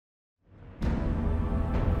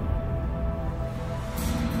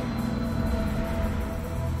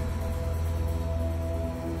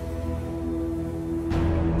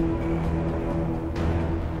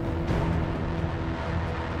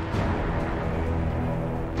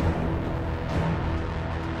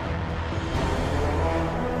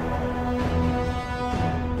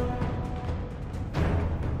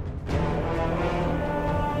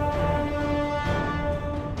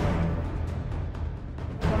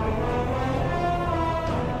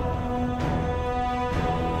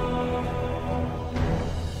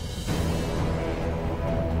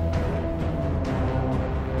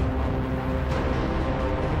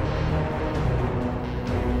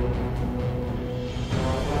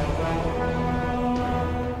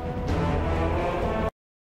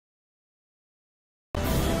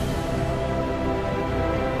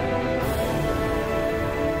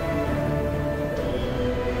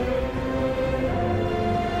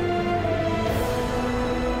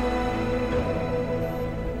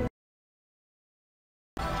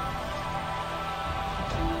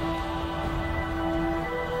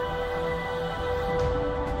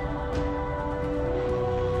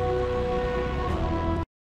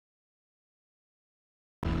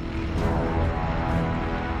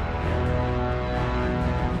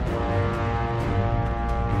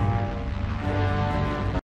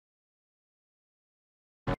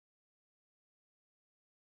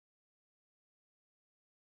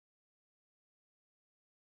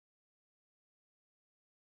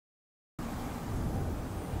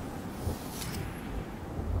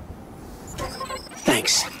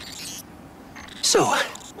Thanks. So,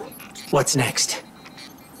 what's next?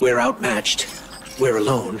 We're outmatched. We're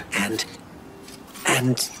alone, and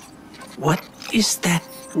what is that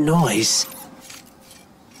noise?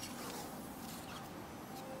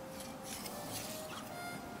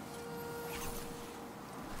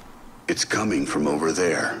 It's coming from over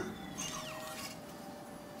there.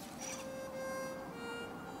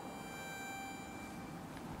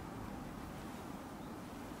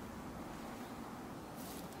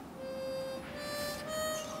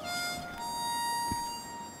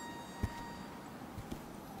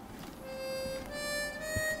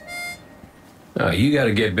 You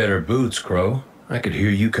gotta get better boots, Crow. I could hear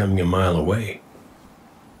you coming a mile away.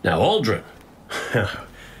 Now, Aldrin,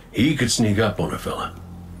 he could sneak up on a fella.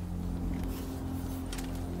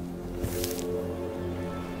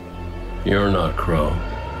 You're not Crow.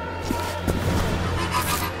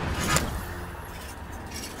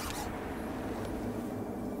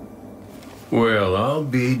 Well, I'll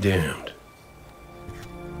be damned.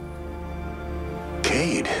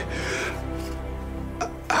 Cade,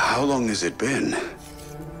 how long has it been?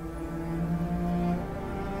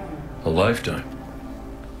 A lifetime.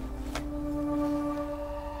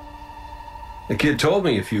 The kid told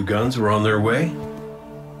me a few guns were on their way.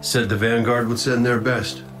 Said the Vanguard would send their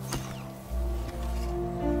best.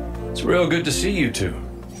 It's real good to see you two.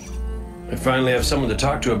 I finally have someone to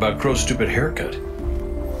talk to about Crow's stupid haircut.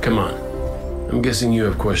 Come on. I'm guessing you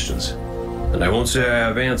have questions. And I won't say I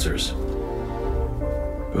have answers.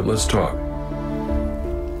 But let's talk.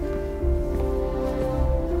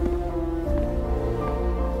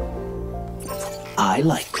 I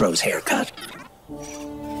like Crow's haircut.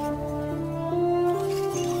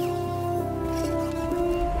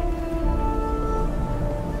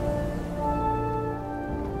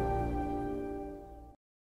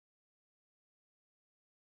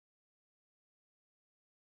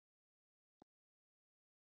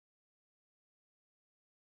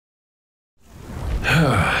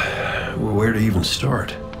 Where to even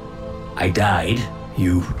start? I died.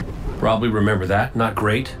 You probably remember that. Not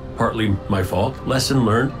great. Partly my fault. Lesson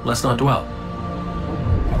learned. Let's not dwell.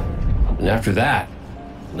 And after that,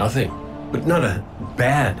 nothing. But not a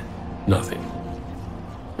bad nothing.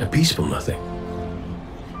 A peaceful nothing.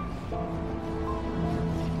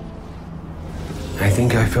 I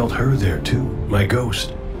think I felt her there too. My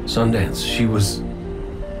ghost. Sundance. She was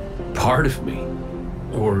part of me.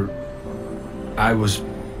 Or I was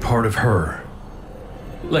part of her.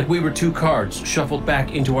 Like we were two cards shuffled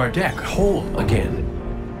back into our deck, whole again.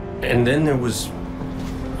 And then there was,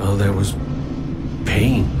 well, there was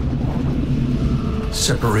pain.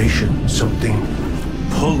 Separation, something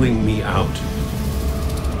pulling me out.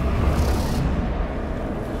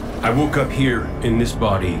 I woke up here in this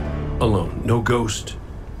body alone. No ghost,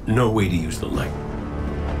 no way to use the light.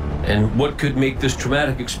 And what could make this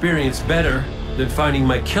traumatic experience better than finding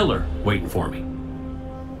my killer waiting for me?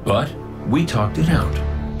 But we talked it out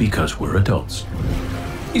because we're adults.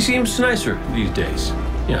 He seems nicer these days.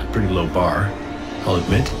 Yeah, pretty low bar, I'll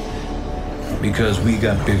admit. Because we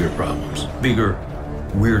got bigger problems. Bigger,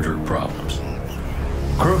 weirder problems.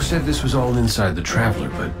 Crow said this was all inside the Traveler,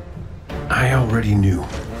 but I already knew.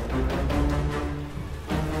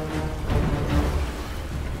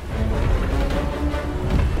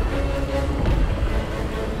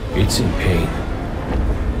 It's in pain.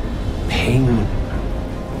 Pain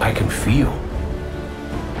I can feel.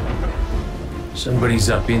 Somebody's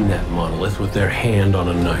up in that monolith with their hand on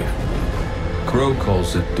a knife. Crow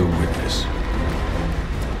calls it the Witness.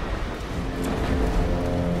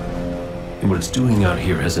 And what it's doing out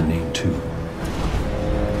here has a name too.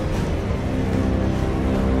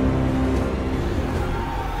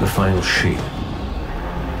 The final shape.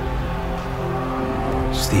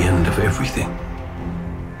 It's the end of everything.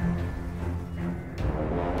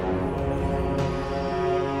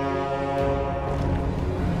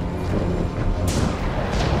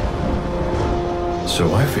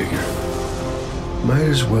 So I figure, might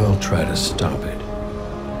as well try to stop it.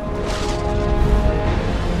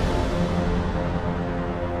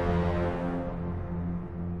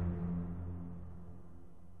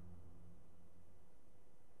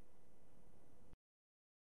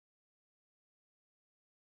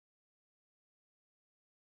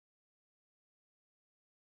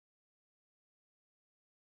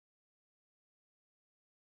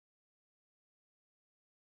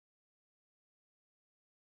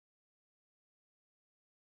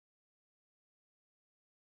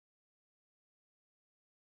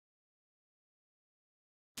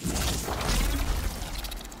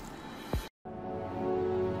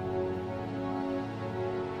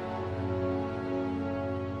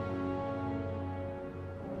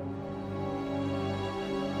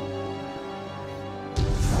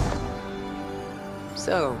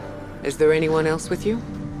 So, is there anyone else with you?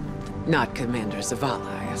 Not Commander Zavala,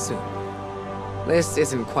 I assume. This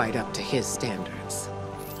isn't quite up to his standards.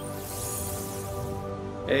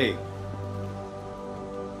 Hey.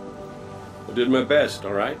 I did my best,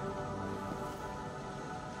 all right?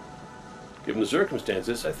 Given the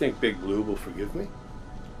circumstances, I think Big Blue will forgive me.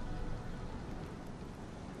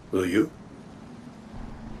 Will you?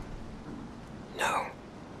 No.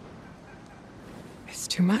 It's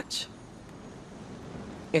too much.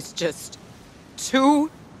 It's just too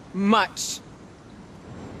much.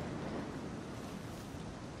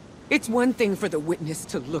 It's one thing for the witness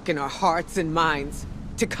to look in our hearts and minds,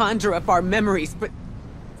 to conjure up our memories, but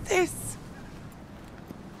this...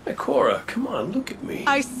 Hey, Cora, come on, look at me.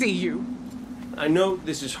 I see you. I know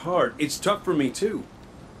this is hard. It's tough for me, too.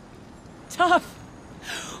 Tough?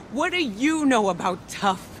 What do you know about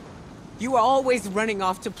tough? You are always running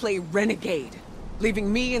off to play renegade,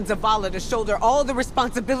 leaving me and Zavala to shoulder all the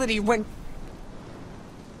responsibility when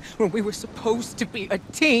we were supposed to be a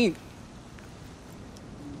team.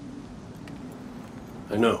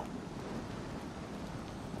 I know.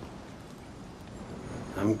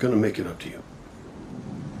 I'm gonna make it up to you.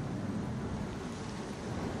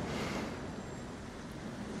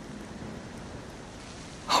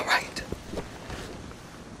 All right.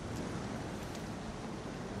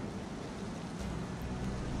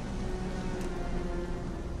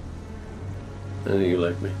 I know you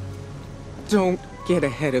like me. Don't get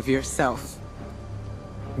ahead of yourself.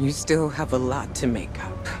 You still have a lot to make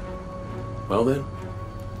up. Well then,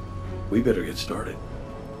 we better get started.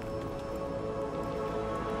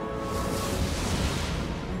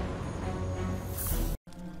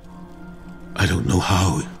 I don't know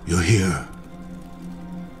how you're here,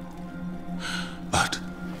 but...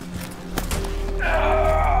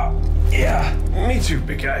 Yeah, me too,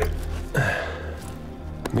 big guy.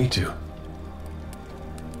 Me too.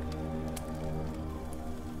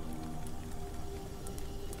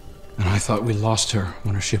 And I thought we lost her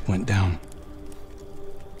when her ship went down.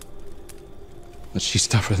 But she's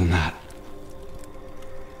tougher than that.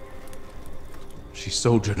 She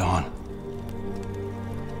soldiered on.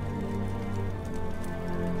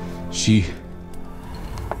 She...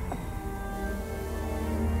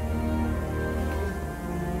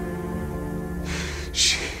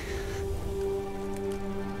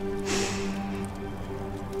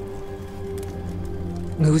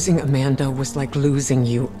 Losing Amanda was like losing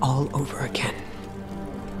you all over again.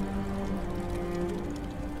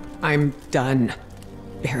 I'm done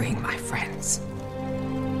burying my friends.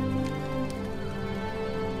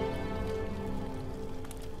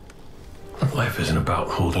 Life isn't about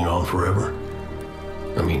holding on forever.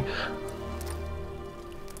 I mean,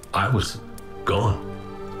 I was gone,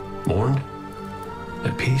 mourned,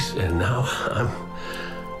 at peace, and now I'm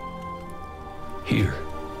here,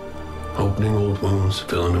 opening old wounds,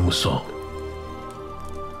 filling them with salt.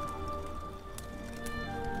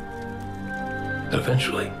 And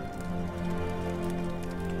eventually,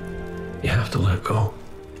 you have to let go.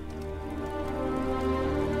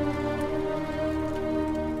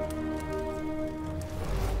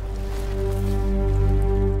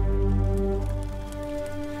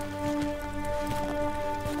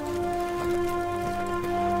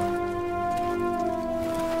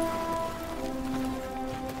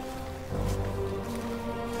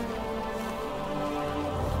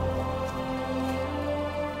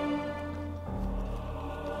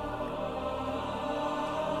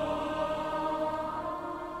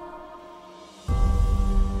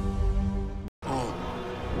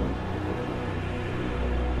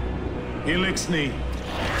 Elixni.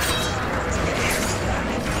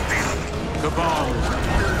 Cabal.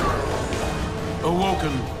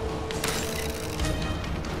 Awoken.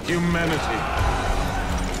 Humanity.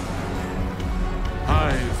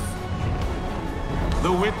 Hive.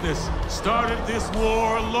 The Witness started this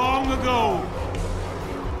war long ago.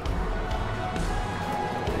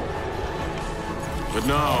 But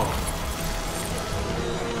now,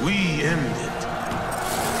 we end it.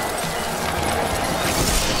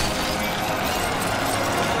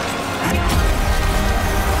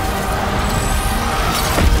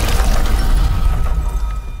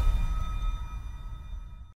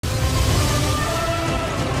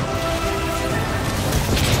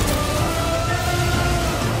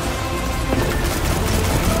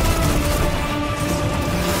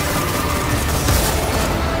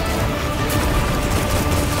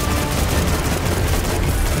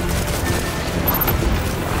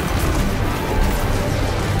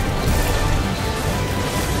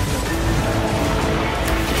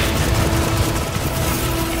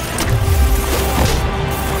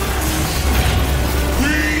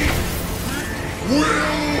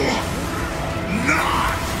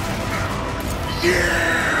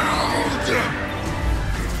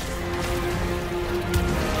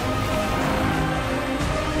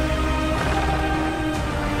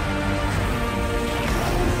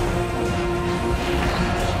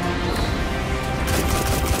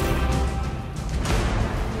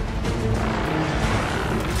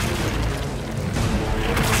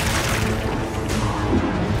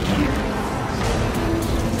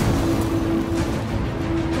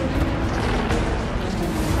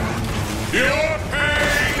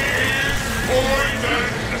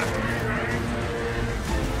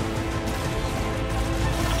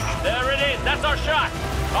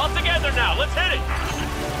 All together now, let's hit it!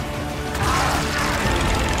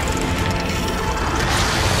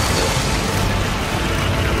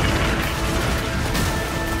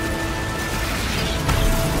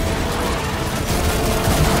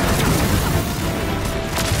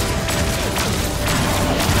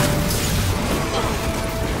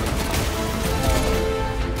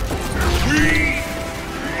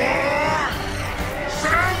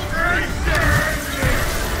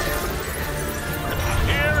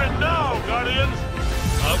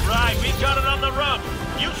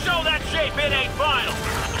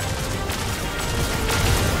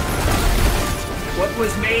 What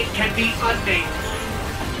was made can be unmade.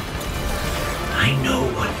 I know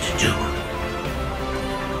what to do.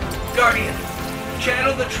 Guardian,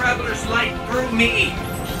 channel the Traveler's light through me.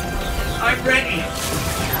 I'm ready.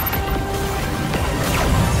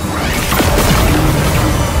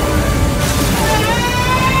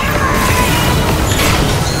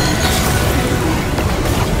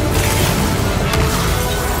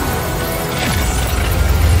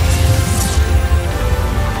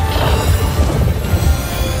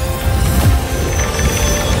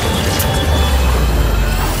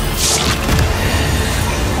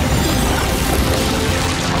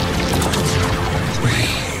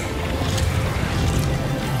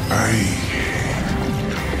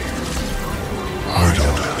 I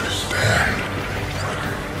don't understand.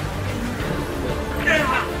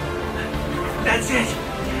 That's it.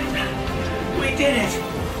 We did it.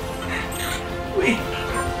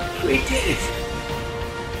 We did it.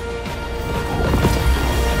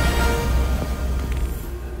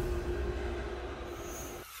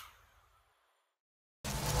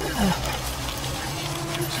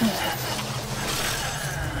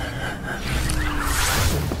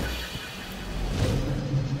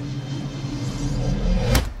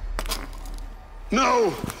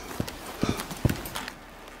 No!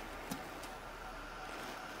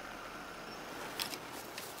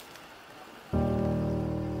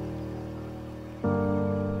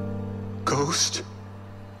 Ghost?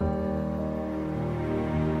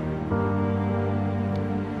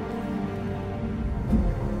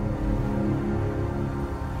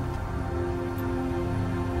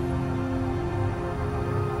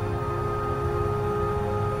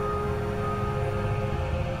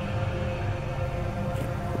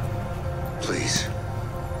 Please.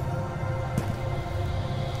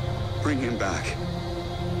 Bring him back.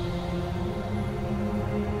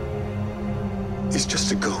 He's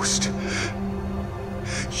just a ghost.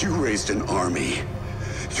 You raised an army.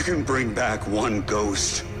 You can bring back one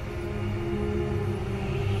ghost.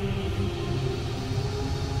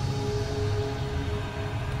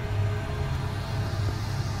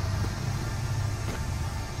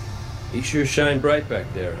 You sure shine bright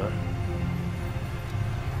back there, huh?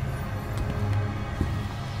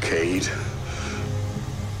 Cade.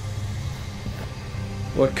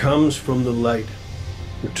 What comes from the light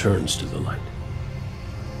returns to the light.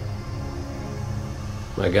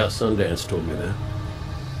 My gal Sundance told me that.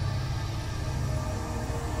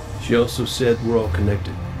 She also said we're all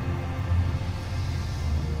connected.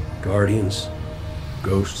 Guardians,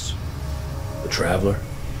 ghosts, the Traveler.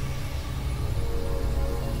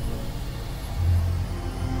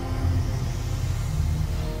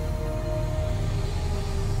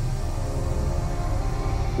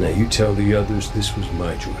 Now you tell the others this was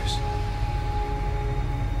my choice.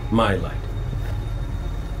 My light.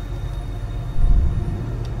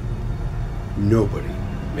 Nobody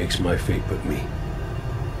makes my fate but me.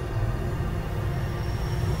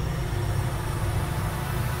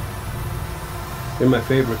 You're my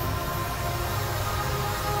favorite.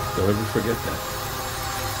 Don't ever forget that.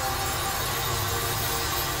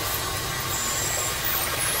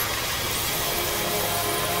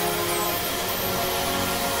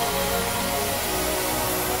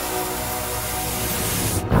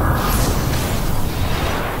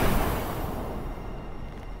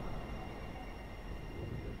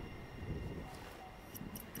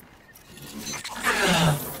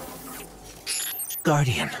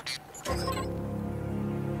 Guardian.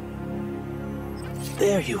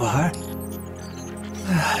 There you are.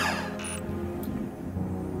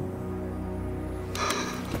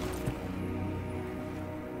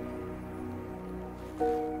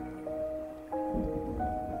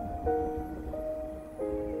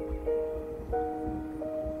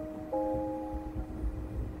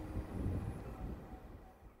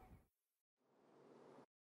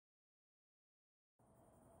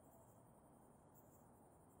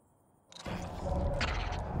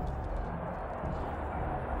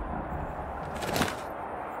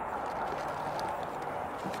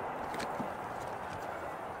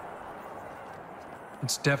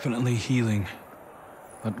 It's definitely healing,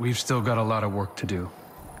 but we've still got a lot of work to do.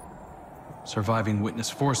 Surviving Witness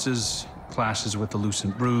forces, clashes with the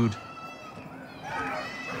Lucent Brood.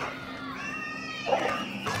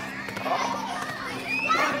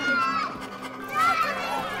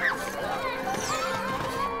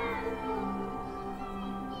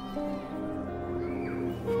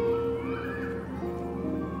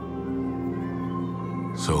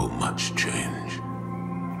 So much change.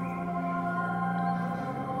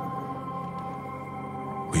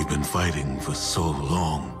 We've been fighting for so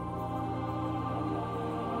long.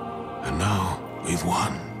 And now we've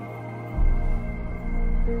won.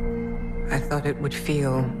 I thought it would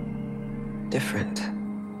feel different.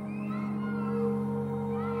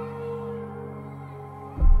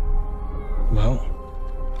 Well,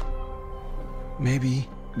 maybe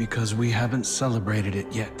because we haven't celebrated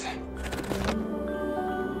it yet.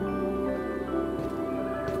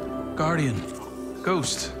 Guardian,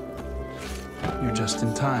 Ghost, you're just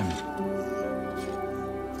in time.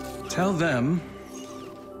 Tell them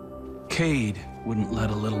Cade wouldn't let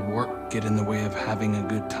a little work get in the way of having a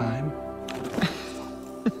good time.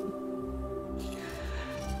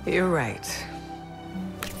 You're right.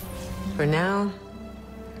 For now,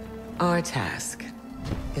 our task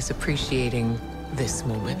is appreciating this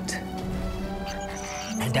moment.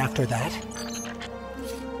 And after that?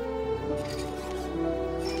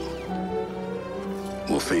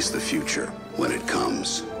 We'll face the future when it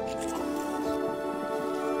comes.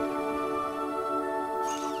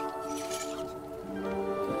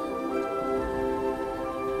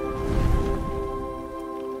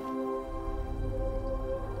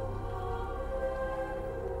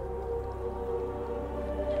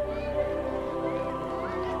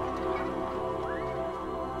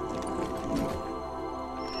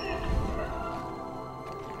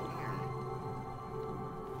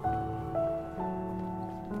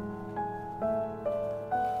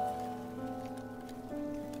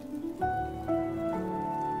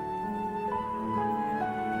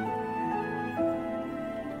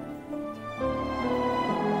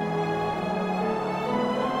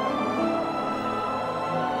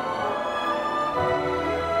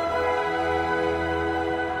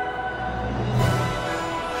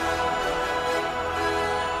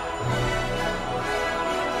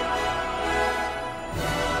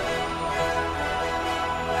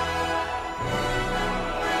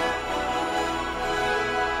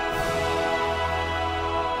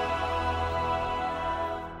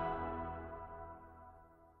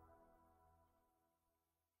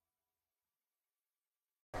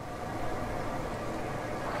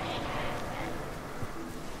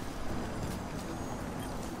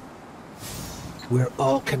 We're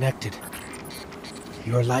all connected.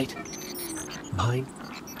 Your light, mine,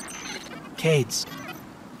 Cade's.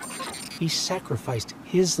 He sacrificed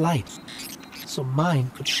his light so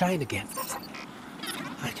mine could shine again.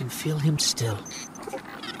 I can feel him still.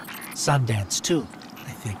 Sundance, too,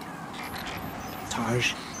 I think.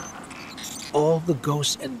 Tarj. All the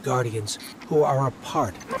ghosts and guardians who are a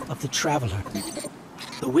part of the Traveler.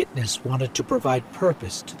 The Witness wanted to provide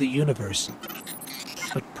purpose to the universe.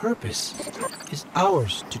 But purpose is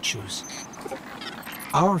ours to choose.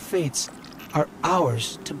 Our fates are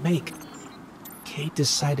ours to make. Cade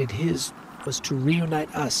decided his was to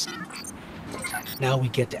reunite us. Now we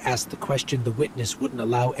get to ask the question the Witness wouldn't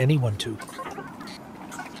allow anyone to.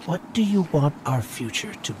 What do you want our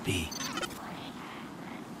future to be?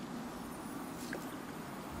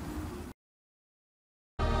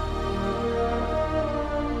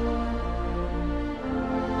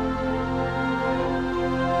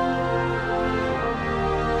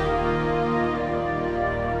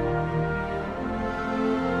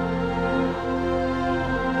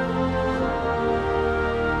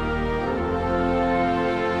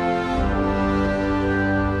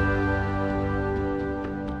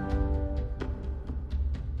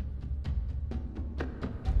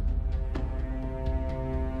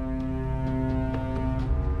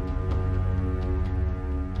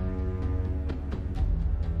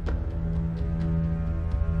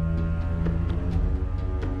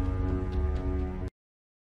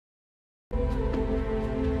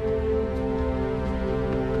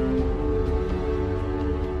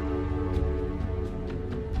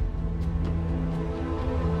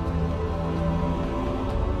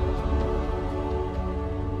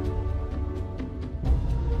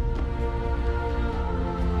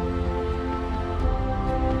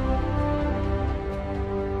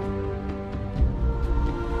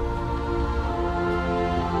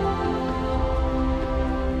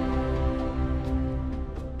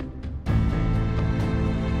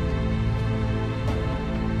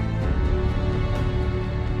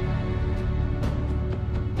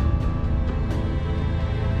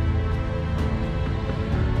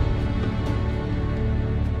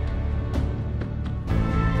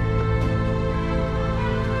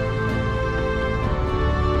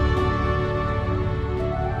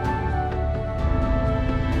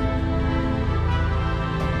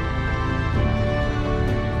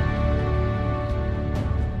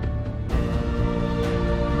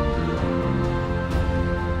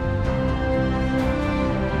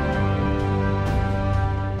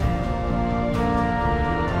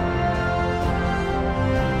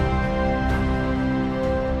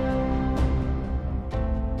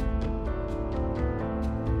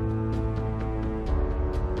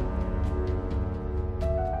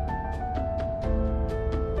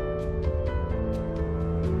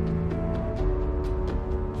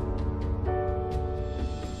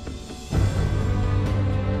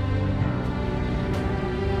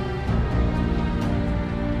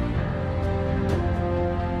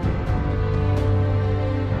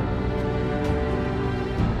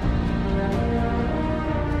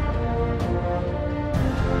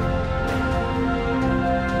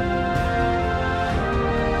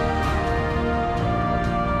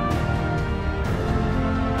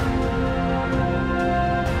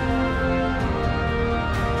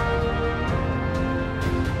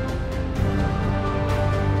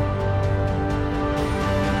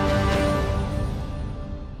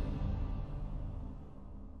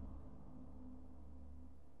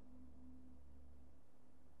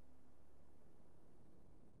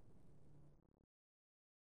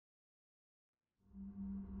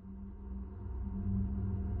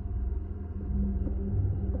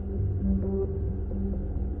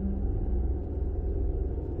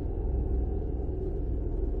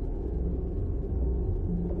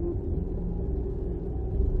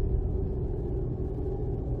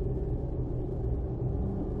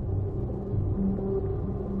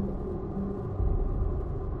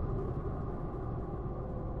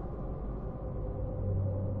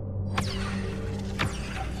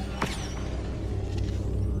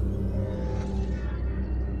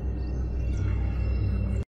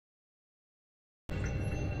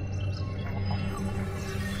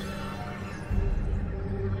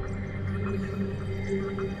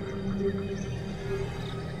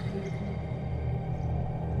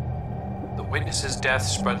 Witness's death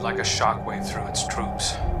spread like a shockwave through its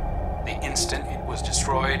troops. The instant it was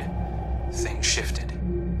destroyed, things shifted.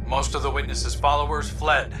 Most of the Witness's followers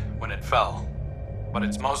fled when it fell, but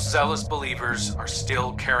its most zealous believers are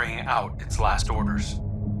still carrying out its last orders.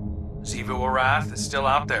 Xivu Arath is still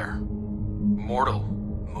out there, mortal,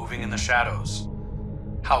 moving in the shadows.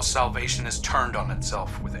 House Salvation is turned on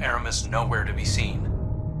itself, with Aramis nowhere to be seen.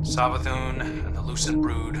 Savathun and the Lucent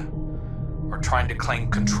Brood are trying to claim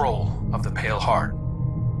control of the Pale Heart.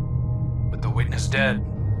 With the Witness dead,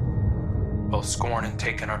 both Scorn and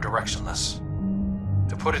Taken are directionless.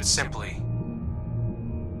 To put it simply,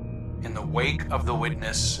 in the wake of the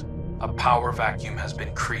Witness, a power vacuum has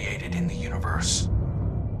been created in the universe.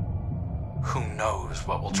 Who knows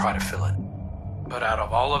what will try to fill it? But out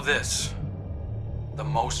of all of this, the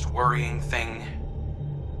most worrying thing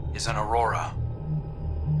is an aurora.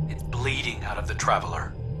 It's bleeding out of the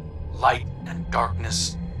Traveler. Light and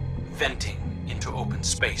darkness venting into open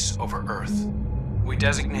space over Earth. We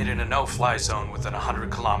designated a no-fly zone within 100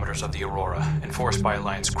 kilometers of the aurora, enforced by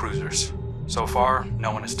Alliance cruisers. So far,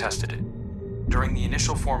 no one has tested it. During the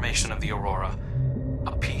initial formation of the aurora,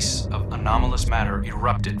 a piece of anomalous matter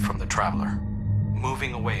erupted from the Traveler,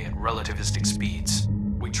 moving away at relativistic speeds.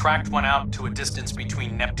 We tracked one out to a distance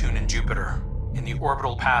between Neptune and Jupiter, in the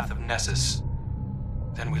orbital path of Nessus.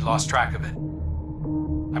 Then we lost track of it.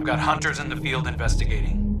 I've got hunters in the field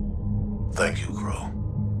investigating. Thank you, Crow.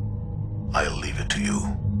 I'll leave it to you.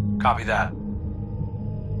 Copy that.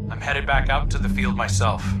 I'm headed back out to the field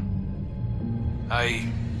myself. I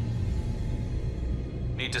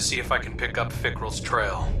need to see if I can pick up Fickrell's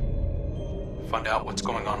trail. Find out what's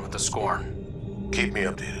going on with the Scorn. Keep me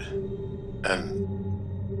updated.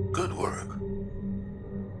 And good work.